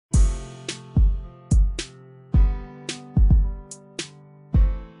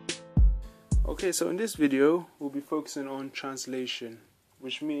Okay, so in this video we'll be focusing on translation,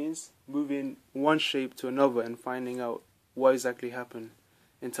 which means moving one shape to another and finding out what exactly happened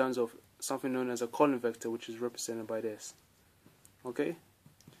in terms of something known as a column vector, which is represented by this. Okay,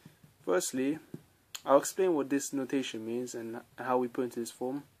 firstly I'll explain what this notation means and how we put it into this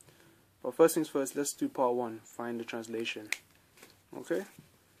form, but first things first, let's do part 1, find the translation. Okay,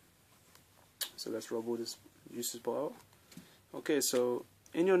 so let's rub all this useless part out. Okay, so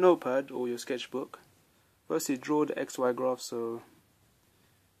in your notepad or your sketchbook, firstly draw the XY graph. So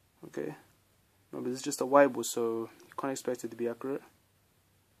okay, remember this is just a whiteboard, so you can't expect it to be accurate.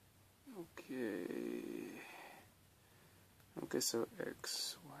 Okay, so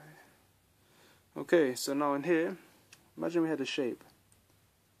X, Y. Okay, so now in here, imagine we had a shape,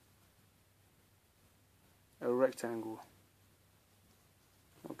 a rectangle.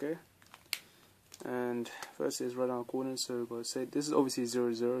 Okay, and first is write down coordinates. So we're going to say this is obviously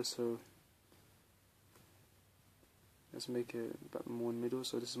 0, 0, so let's make it a bit more in the middle.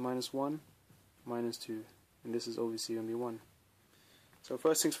 So this is -1, -2, and this is obviously going to be 1. So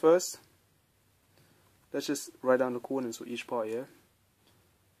first things first, let's just write down the coordinates for each part here.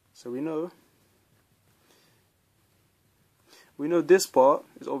 So we know this part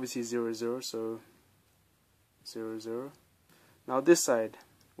is obviously 0, 0, so 0, 0. Now this side,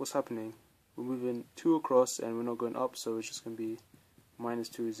 what's happening? We're moving 2 across and we're not going up, so it's just going to be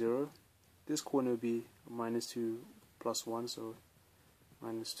 -2, 0. This corner will be -2 plus 1, so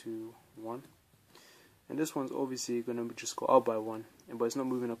 -2, 1. And this one's obviously going to just go up by 1, but it's not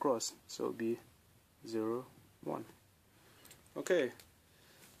moving across, so it'll be 0, 1. Okay,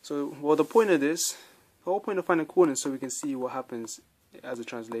 so well, the point of this, the whole point of finding coordinates, so we can see what happens as a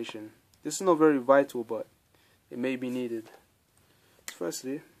translation. This is not very vital, but it may be needed.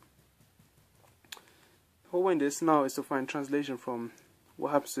 Firstly, the whole point of this now is to find translation from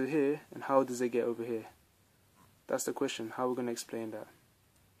what happens to here and how does it get over here. That's the question, how we're going to explain that.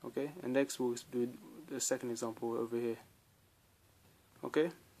 Okay, and next we'll do the second example over here.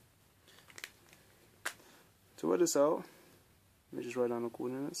 Okay, to work this out, let me just write down the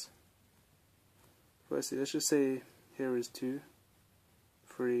coordinates. Firstly, let's just say here is 2,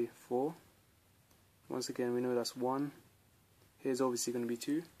 3, 4. Once again, we know that's 1. Here's obviously going to be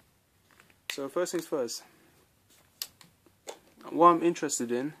 2. So first things first, what I'm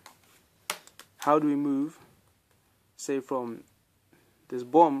interested in, how do we move, say from this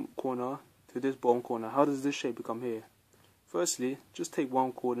bottom corner to this bottom corner? How does this shape become here? Firstly, just take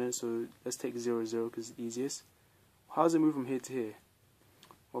one coordinate, so let's take 0, 0 because it's easiest. How does it move from here to here?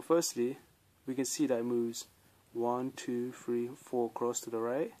 Well, firstly, we can see that it moves 1, 2, 3, 4 across to the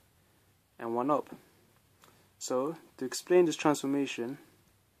right and 1 up. So to explain this transformation,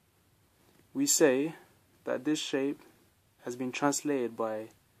 we say that this shape has been translated by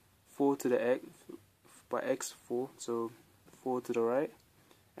 4 to the x, by x 4, so 4 to the right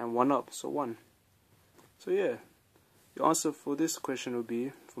and 1 up, so 1. So yeah, the answer for this question would be,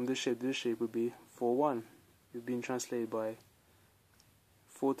 from this shape to this shape, would be 4, 1. It's been translated by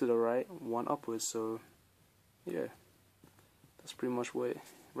 4 to the right, 1 upwards. So yeah, that's pretty much what it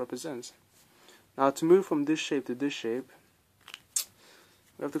represents. Now to move from this shape to this shape,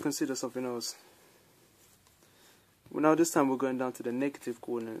 we have to consider something else. Well, now this time we're going down to the negative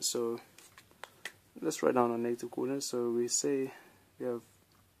coordinates, so let's write down our negative coordinates. So we say we have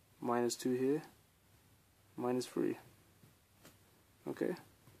 -2 here, -3. Okay.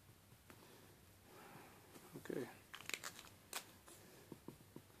 Okay.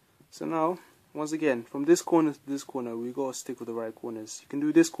 So now, once again, from this corner to this corner, we gotta stick with the right corners. You can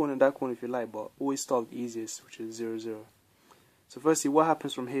do this corner and that corner if you like, but always start with the easiest, which is 0, 0. So firstly, what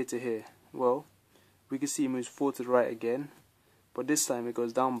happens from here to here? Well, we can see it moves 4 to the right again, but this time it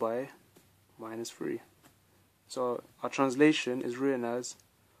goes down by -3. So our translation is written as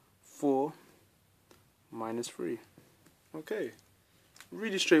 4 -3. Okay,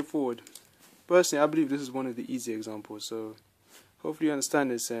 really straightforward. Personally, I believe this is one of the easy examples, so hopefully you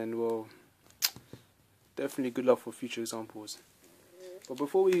understand this, and well, definitely good luck for future examples. But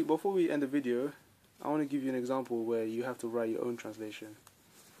before we end the video, I want to give you an example where you have to write your own translation.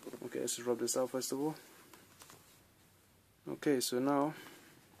 Okay, let's just rub this out first of all. Okay, so now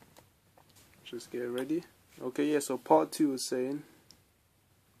just get ready. Okay, yeah, so part 2 is saying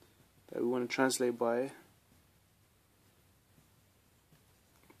that we want to translate by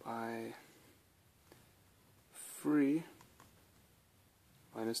 3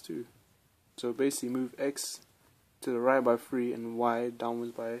 -2. So basically move x to the right by 3 and y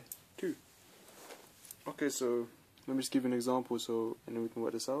downwards by 2. Okay, so let me just give you an example, so and then we can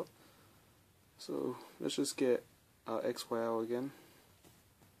work this out. So let's just get our xy out again.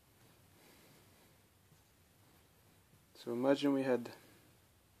 So imagine we had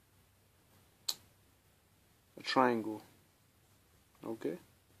a triangle, okay?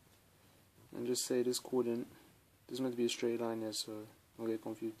 And just say this coordinate, this is meant to be a straight line here, so don't get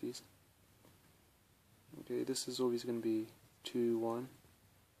confused please. Okay, this is always going to be 2, 1.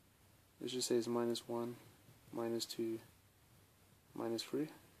 Let's just say it's minus 1, minus 2, minus 3.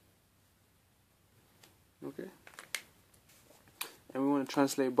 Okay? And we want to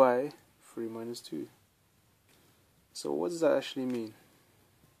translate by 3 minus 2. So what does that actually mean?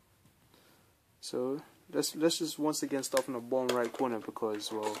 So let's just once again start from the bottom right corner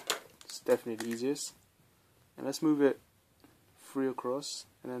because, well, it's definitely the easiest. And let's move it 3 across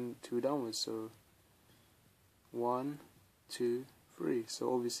and then 2 downwards. So 1, 2, 3.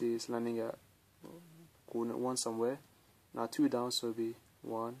 So obviously it's landing at coordinate 1 somewhere. Now 2 down, so it'll be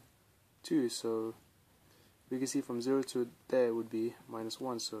 1, 2. So we can see from 0 to there would be minus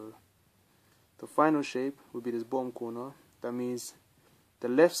 1. So the final shape would be this bottom corner. That means the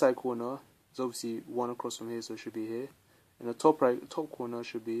left side corner is obviously 1 across from here, so it should be here. And the top corner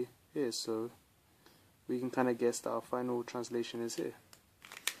should be here. So we can kind of guess that our final translation is here.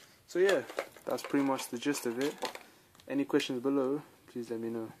 So yeah, that's pretty much the gist of it. Any questions below, please let me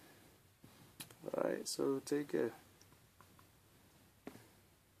know. Alright, so take care.